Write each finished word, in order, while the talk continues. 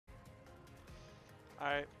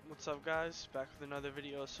Alright, what's up guys? Back with another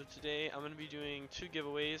video. So today I'm going to be doing two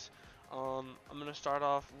giveaways. I'm going to start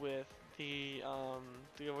off with the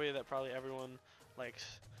giveaway that probably everyone likes,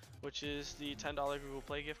 which is the $10 Google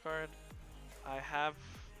Play gift card. I have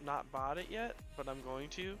not bought it yet, but I'm going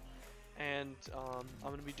to, and I'm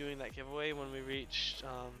going to be doing that giveaway when we reach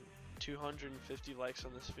 250 likes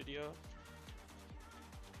on this video.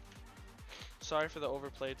 Sorry for the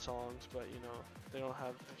overplayed songs, but you know, they don't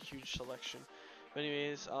have a huge selection. But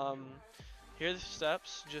anyways, here are the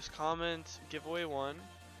steps. Just comment giveaway 1,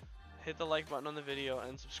 hit the like button on the video,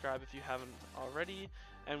 and subscribe if you haven't already.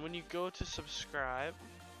 And when you go to subscribe,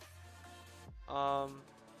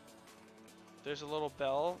 there's a little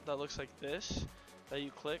bell that looks like this that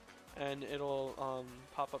you click, and it'll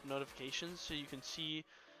pop up notifications so you can see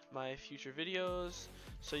my future videos,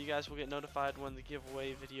 so you guys will get notified when the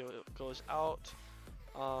giveaway video goes out.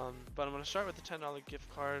 But I'm going to start with the $10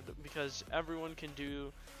 gift card because everyone can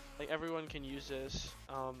use this.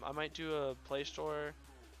 I might do a Play Store,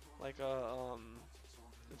 like a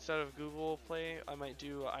instead of Google Play, I might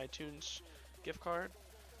do an iTunes gift card.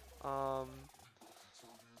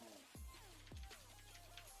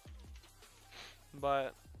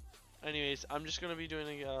 But anyways, I'm just going to be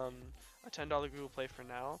doing a $10 Google Play for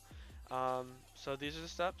now. So these are the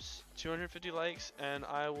steps: 250 likes, and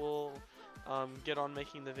I will get on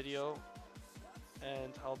making the video,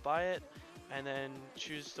 and I'll buy it, and then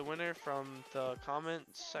choose the winner from the comment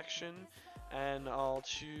section, and I'll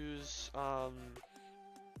choose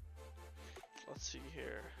let's see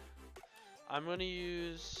here, I'm gonna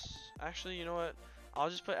use, actually, you know what, I'll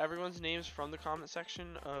just put everyone's names from the comment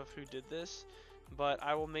section of who did this, but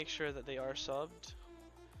I will make sure that they are subbed.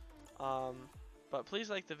 But please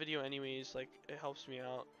like the video anyways, like it helps me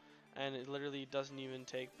out, and it literally doesn't even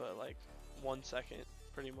take but like 1 second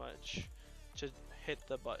pretty much to hit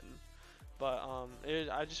the button. But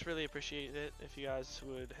I just really appreciate it if you guys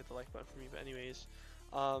would hit the like button for me. But anyways,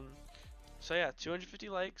 so yeah, 250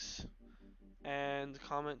 likes and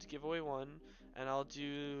comment giveaway 1, and I'll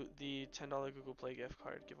do the $10 Google Play gift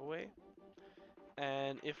card giveaway.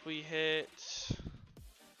 And if we hit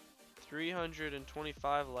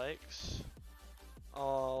 325 likes,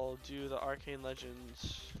 I'll do the Arcane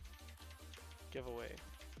Legends giveaway,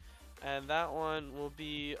 and that one will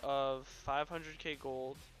be of 500k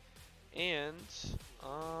gold, and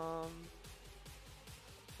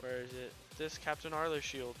where is it, this Captain Arlo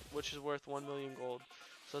shield, which is worth 1 million gold,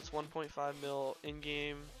 so it's 1.5 mil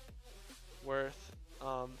in-game worth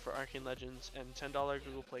for Arcane Legends, and $10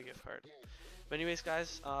 Google Play gift card. But anyways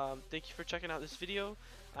guys, thank you for checking out this video.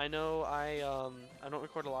 I know I don't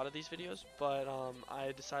record a lot of these videos, but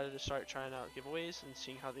I decided to start trying out giveaways and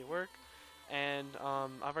seeing how they work. And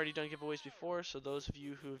I've already done giveaways before, so those of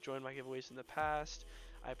you who have joined my giveaways in the past,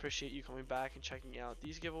 I appreciate you coming back and checking out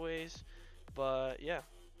these giveaways. But yeah,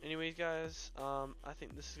 anyways guys, I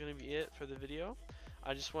think this is going to be it for the video.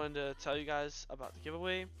 I just wanted to tell you guys about the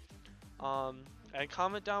giveaway. And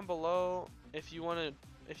comment down below if you want to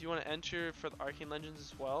enter for the Arcane Legends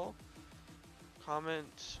as well.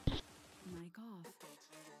 Comment. Mic off.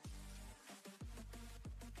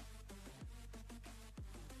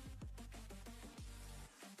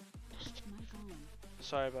 Mic on.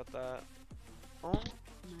 Sorry about that. Oh.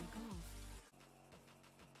 Mic off.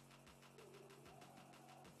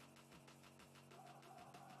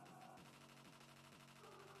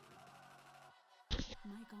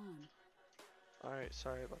 Mic on. Alright,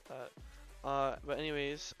 sorry about that. But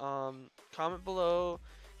anyways, comment below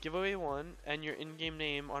giveaway 1 and your in-game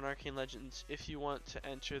name on Arcane Legends if you want to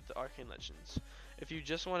enter the Arcane Legends. If you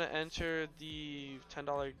just want to enter the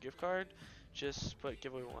 $10 gift card, just put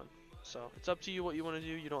giveaway 1. So it's up to you what you want to do.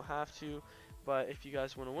 You don't have to, but if you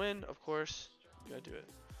guys want to win, of course, you gotta do it.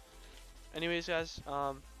 Anyways guys,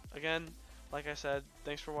 again, like I said,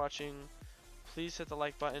 thanks for watching. Please hit the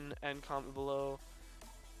like button and comment below,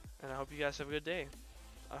 and I hope you guys have a good day.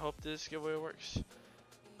 I hope this giveaway works.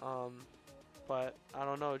 But I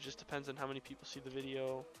don't know, it just depends on how many people see the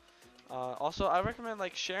video. Also, I recommend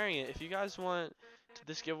like sharing it. If you guys want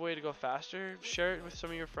this giveaway to go faster, share it with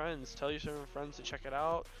some of your friends. Tell some of your friends to check it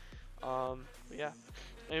out. But yeah.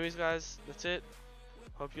 Anyways guys, that's it.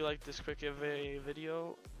 Hope you liked this quick giveaway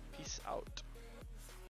video. Peace out.